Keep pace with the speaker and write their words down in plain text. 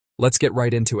Let's get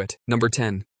right into it. Number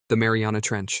 10. The Mariana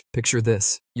Trench. Picture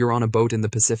this. You're on a boat in the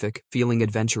Pacific, feeling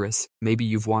adventurous. Maybe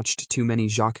you've watched too many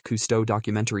Jacques Cousteau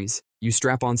documentaries. You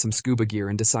strap on some scuba gear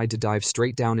and decide to dive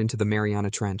straight down into the Mariana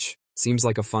Trench. Seems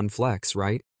like a fun flex,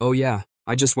 right? Oh yeah,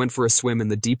 I just went for a swim in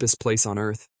the deepest place on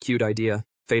Earth. Cute idea.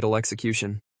 Fatal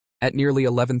execution. At nearly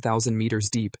 11,000 meters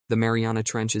deep, the Mariana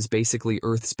Trench is basically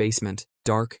Earth's basement.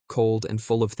 Dark, cold, and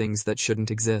full of things that shouldn't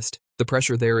exist. The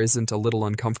pressure there isn't a little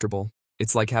uncomfortable.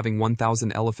 It's like having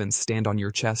 1,000 elephants stand on your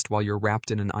chest while you're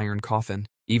wrapped in an iron coffin.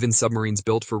 Even submarines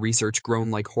built for research groan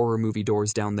like horror movie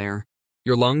doors down there.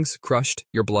 Your lungs crushed,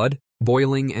 your blood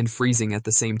boiling and freezing at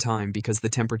the same time because the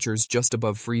temperature's just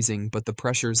above freezing but the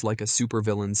pressure's like a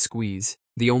supervillain's squeeze.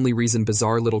 The only reason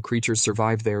bizarre little creatures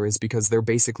survive there is because they're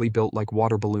basically built like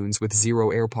water balloons with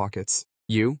zero air pockets.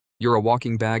 You're a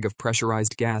walking bag of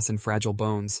pressurized gas and fragile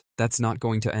bones. That's not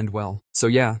going to end well. So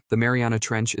yeah, the Mariana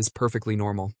Trench is perfectly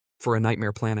normal. For a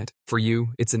nightmare planet, for you,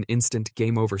 it's an instant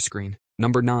game over screen.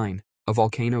 Number 9. A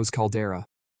volcano's caldera.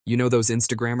 You know those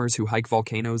Instagrammers who hike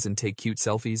volcanoes and take cute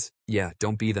selfies? Yeah,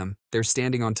 don't be them. They're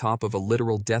standing on top of a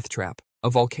literal death trap. A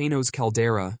volcano's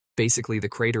caldera, basically the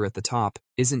crater at the top,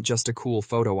 isn't just a cool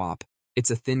photo op.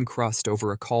 It's a thin crust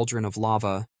over a cauldron of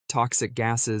lava, toxic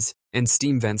gases, and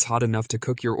steam vents hot enough to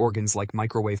cook your organs like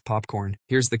microwave popcorn.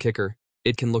 Here's the kicker.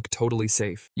 It can look totally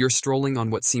safe. You're strolling on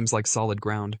what seems like solid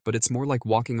ground, but it's more like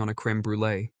walking on a creme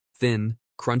brulee. Thin,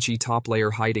 crunchy top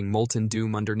layer hiding molten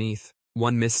doom underneath.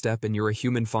 One misstep and you're a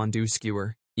human fondue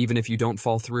skewer. Even if you don't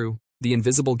fall through, the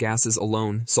invisible gases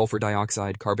alone, sulfur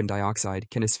dioxide, carbon dioxide,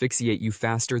 can asphyxiate you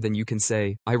faster than you can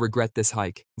say, I regret this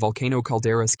hike. Volcano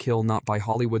calderas kill not by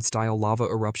Hollywood-style lava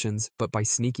eruptions, but by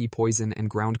sneaky poison and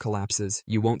ground collapses.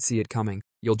 You won't see it coming.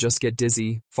 You'll just get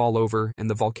dizzy, fall over, and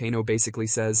the volcano basically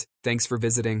says, thanks for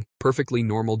visiting. Perfectly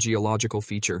normal geological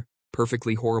feature.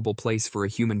 Perfectly horrible place for a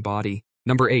human body.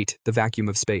 Number 8. The vacuum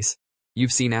of space.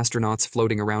 You've seen astronauts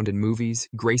floating around in movies,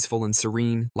 graceful and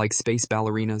serene, like space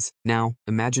ballerinas. Now,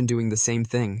 imagine doing the same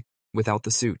thing, without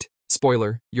the suit.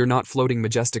 Spoiler, you're not floating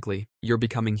majestically, you're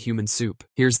becoming human soup.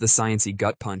 Here's the sciencey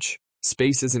gut punch.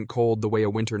 Space isn't cold the way a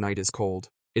winter night is cold.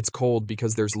 It's cold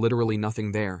because there's literally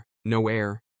nothing there. No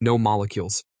air, no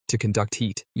molecules, to conduct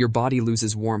heat. Your body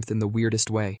loses warmth in the weirdest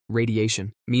way,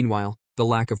 radiation. Meanwhile, the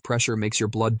lack of pressure makes your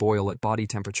blood boil at body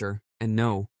temperature. And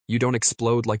no, you don't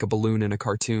explode like a balloon in a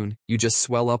cartoon. You just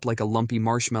swell up like a lumpy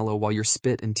marshmallow while your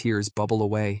spit and tears bubble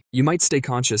away. You might stay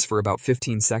conscious for about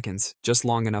 15 seconds, just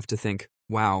long enough to think,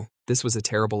 wow, this was a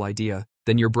terrible idea.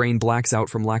 Then your brain blacks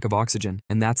out from lack of oxygen,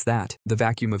 and that's that. The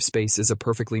vacuum of space is a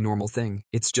perfectly normal thing.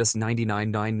 It's just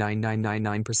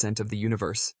 99.99999% of the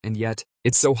universe, and yet,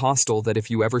 it's so hostile that if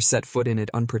you ever set foot in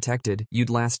it unprotected, you'd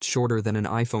last shorter than an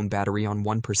iPhone battery on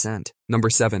 1%.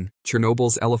 Number 7.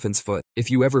 Chernobyl's elephant's foot.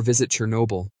 If you ever visit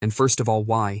Chernobyl, and first of all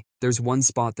why, there's one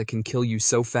spot that can kill you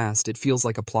so fast it feels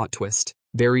like a plot twist.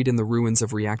 Buried in the ruins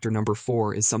of reactor number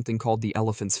 4 is something called the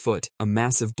elephant's foot, a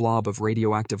massive blob of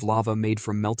radioactive lava made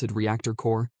from melted reactor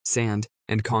core, sand,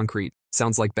 and concrete.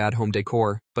 Sounds like bad home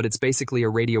decor, but it's basically a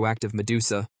radioactive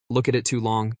Medusa. Look at it too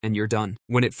long, and you're done.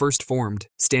 When it first formed,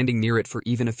 standing near it for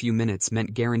even a few minutes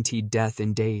meant guaranteed death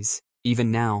in days.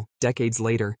 Even now, decades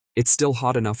later, it's still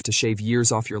hot enough to shave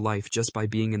years off your life just by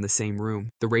being in the same room.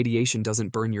 The radiation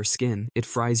doesn't burn your skin, it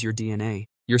fries your DNA.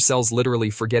 Your cells literally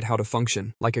forget how to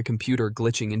function, like a computer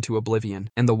glitching into oblivion.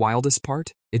 And the wildest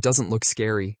part? It doesn't look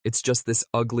scary. It's just this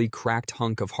ugly, cracked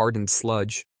hunk of hardened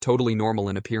sludge, totally normal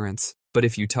in appearance. But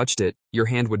if you touched it, your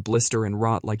hand would blister and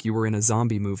rot like you were in a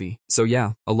zombie movie. So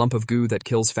yeah, a lump of goo that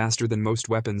kills faster than most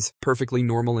weapons, perfectly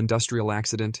normal industrial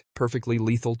accident, perfectly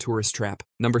lethal tourist trap.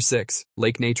 Number 6.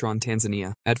 Lake Natron,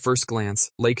 Tanzania. At first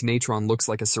glance, Lake Natron looks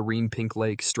like a serene pink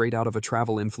lake straight out of a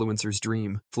travel influencer's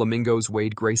dream. Flamingos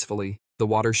wade gracefully. The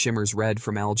water shimmers red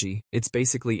from algae. It's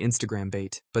basically Instagram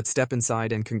bait. But step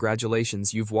inside and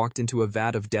congratulations, you've walked into a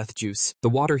vat of death juice. The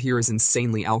water here is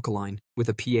insanely alkaline, with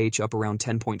a pH up around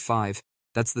 10.5.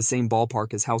 That's the same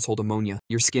ballpark as household ammonia.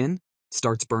 Your skin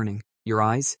starts burning. Your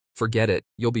eyes? Forget it.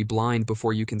 You'll be blind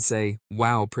before you can say,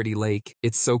 wow, pretty lake.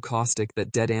 It's so caustic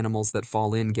that dead animals that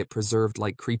fall in get preserved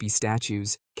like creepy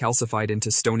statues, calcified into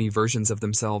stony versions of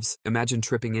themselves. Imagine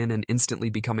tripping in and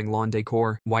instantly becoming lawn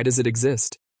decor. Why does it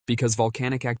exist? Because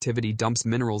volcanic activity dumps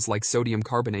minerals like sodium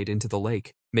carbonate into the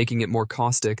lake, making it more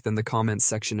caustic than the comments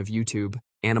section of YouTube.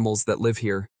 Animals that live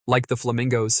here, like the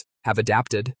flamingos, have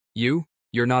adapted. You're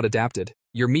not adapted.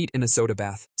 You're meat in a soda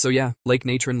bath. So yeah, Lake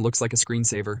Natron looks like a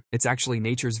screensaver. It's actually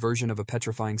nature's version of a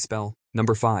petrifying spell.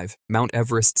 Number 5. Mount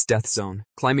Everest's Death Zone.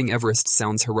 Climbing Everest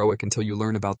sounds heroic until you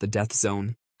learn about the Death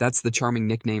Zone. That's the charming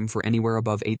nickname for anywhere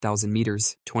above 8,000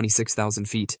 meters, 26,000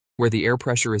 feet, where the air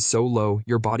pressure is so low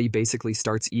your body basically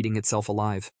starts eating itself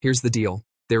alive. Here's the deal.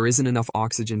 There isn't enough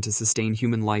oxygen to sustain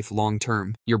human life long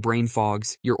term. Your brain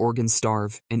fogs, your organs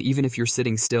starve, and even if you're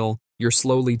sitting still, you're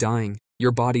slowly dying.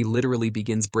 Your body literally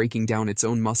begins breaking down its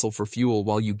own muscle for fuel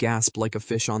while you gasp like a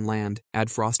fish on land.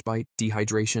 Add frostbite,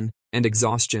 dehydration, and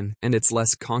exhaustion, and it's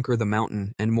less conquer the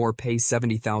mountain and more pay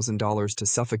 $70,000 to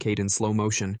suffocate in slow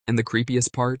motion. And the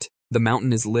creepiest part? The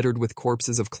mountain is littered with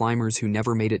corpses of climbers who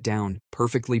never made it down,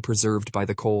 perfectly preserved by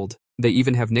the cold. They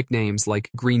even have nicknames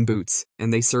like Green Boots,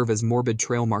 and they serve as morbid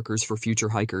trail markers for future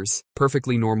hikers.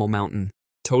 Perfectly normal mountain.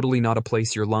 Totally not a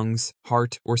place your lungs,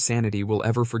 heart, or sanity will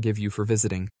ever forgive you for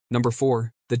visiting. Number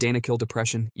 4. The Danakil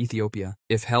Depression, Ethiopia.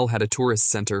 If hell had a tourist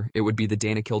center, it would be the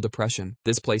Danakil Depression.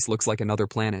 This place looks like another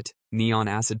planet. Neon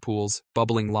acid pools,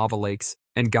 bubbling lava lakes,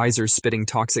 and geysers spitting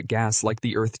toxic gas like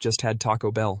the Earth just had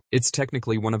Taco Bell. It's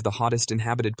technically one of the hottest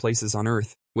inhabited places on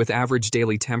Earth, with average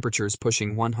daily temperatures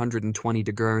pushing 120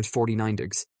 degrees 49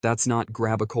 degrees. That's not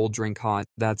grab a cold drink hot,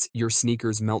 that's your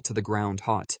sneakers melt to the ground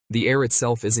hot. The air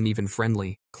itself isn't even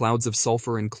friendly. Clouds of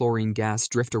sulfur and chlorine gas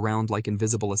drift around like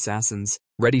invisible assassins,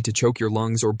 ready to choke your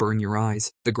lungs or burn your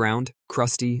eyes. The ground,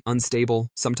 crusty, unstable,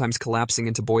 sometimes collapsing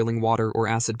into boiling water or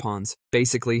acid ponds.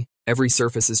 Basically, every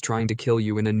surface is trying to kill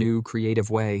you in a new, creative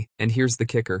way. And here's the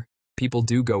kicker. People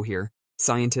do go here.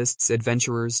 Scientists,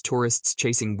 adventurers, tourists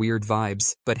chasing weird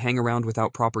vibes, but hang around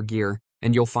without proper gear,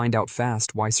 and you'll find out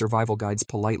fast why survival guides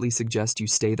politely suggest you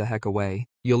stay the heck away.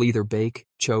 You'll either bake,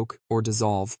 choke, or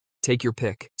dissolve. Take your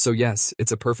pick. So yes,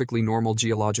 it's a perfectly normal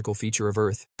geological feature of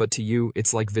Earth, but to you,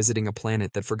 it's like visiting a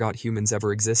planet that forgot humans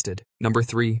ever existed. Number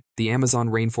 3. The Amazon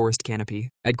Rainforest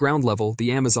Canopy. At ground level,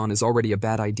 the Amazon is already a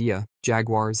bad idea.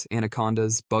 Jaguars,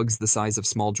 anacondas, bugs the size of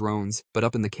small drones, but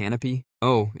up in the canopy?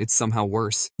 Oh, it's somehow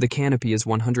worse. The canopy is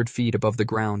 100 feet above the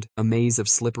ground, a maze of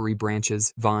slippery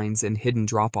branches, vines, and hidden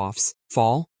drop-offs.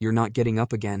 Fall? You're not getting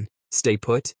up again. Stay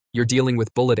put? You're dealing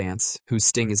with bullet ants, whose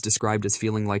sting is described as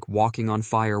feeling like walking on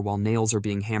fire while nails are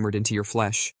being hammered into your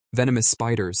flesh, venomous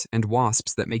spiders, and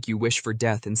wasps that make you wish for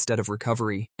death instead of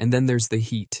recovery. And then there's the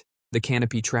heat. The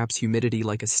canopy traps humidity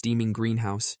like a steaming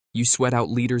greenhouse. You sweat out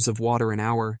liters of water an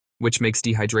hour, which makes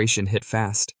dehydration hit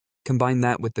fast. Combine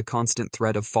that with the constant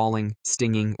threat of falling,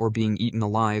 stinging, or being eaten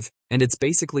alive, and it's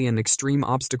basically an extreme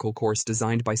obstacle course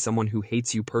designed by someone who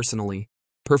hates you personally.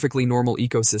 Perfectly normal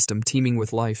ecosystem teeming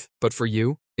with life, but for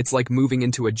you, it's like moving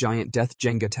into a giant death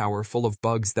Jenga tower full of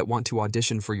bugs that want to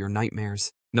audition for your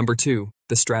nightmares. Number 2.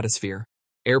 The Stratosphere.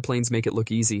 Airplanes make it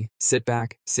look easy. Sit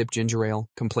back, sip ginger ale,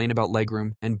 complain about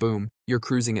legroom, and boom, you're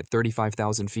cruising at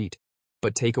 35,000 feet.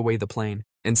 But take away the plane,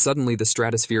 and suddenly the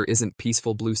stratosphere isn't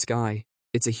peaceful blue sky.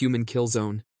 It's a human kill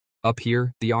zone. Up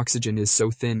here, the oxygen is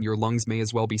so thin your lungs may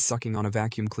as well be sucking on a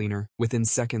vacuum cleaner. Within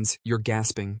seconds, you're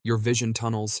gasping, your vision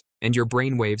tunnels, and your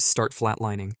brain waves start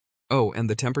flatlining. Oh, and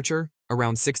the temperature?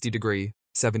 Around 60 degrees,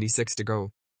 76 to go.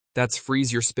 That's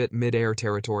freeze your spit mid-air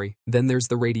territory. Then there's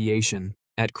the radiation.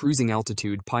 At cruising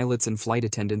altitude, pilots and flight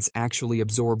attendants actually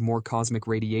absorb more cosmic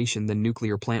radiation than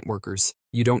nuclear plant workers.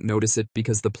 You don't notice it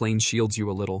because the plane shields you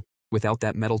a little. Without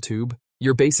that metal tube,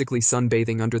 you're basically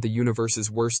sunbathing under the universe's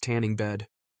worst tanning bed.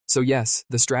 So yes,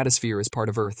 the stratosphere is part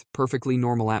of Earth, perfectly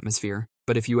normal atmosphere,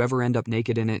 but if you ever end up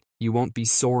naked in it, you won't be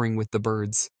soaring with the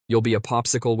birds. You'll be a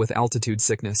popsicle with altitude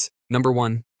sickness. Number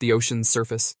 1, the ocean's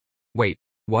surface. Wait,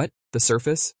 what? The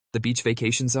surface? The beach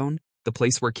vacation zone? The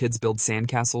place where kids build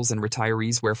sandcastles and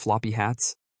retirees wear floppy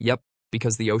hats? Yep,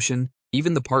 because the ocean,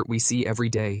 even the part we see every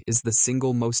day, is the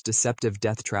single most deceptive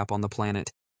death trap on the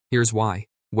planet. Here's why.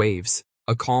 Waves.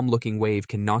 A calm-looking wave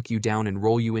can knock you down and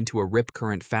roll you into a rip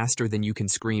current faster than you can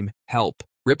scream, "Help!"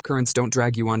 Rip currents don't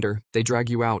drag you under, they drag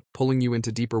you out, pulling you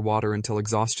into deeper water until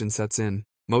exhaustion sets in.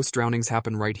 Most drownings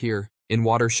happen right here, in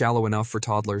water shallow enough for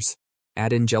toddlers.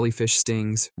 Add in jellyfish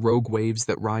stings, rogue waves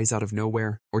that rise out of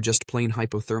nowhere, or just plain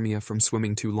hypothermia from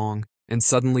swimming too long, and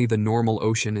suddenly the normal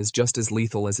ocean is just as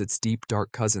lethal as its deep,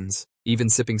 dark cousins. Even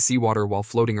sipping seawater while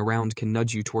floating around can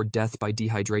nudge you toward death by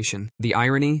dehydration. The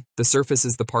irony? The surface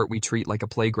is the part we treat like a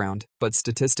playground, but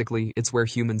statistically, it's where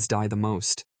humans die the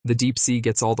most. The deep sea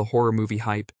gets all the horror movie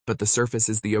hype, but the surface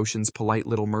is the ocean's polite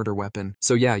little murder weapon.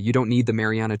 So yeah, you don't need the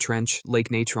Mariana Trench,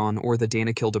 Lake Natron, or the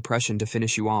Danakil Depression to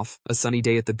finish you off. A sunny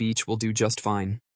day at the beach will do just fine.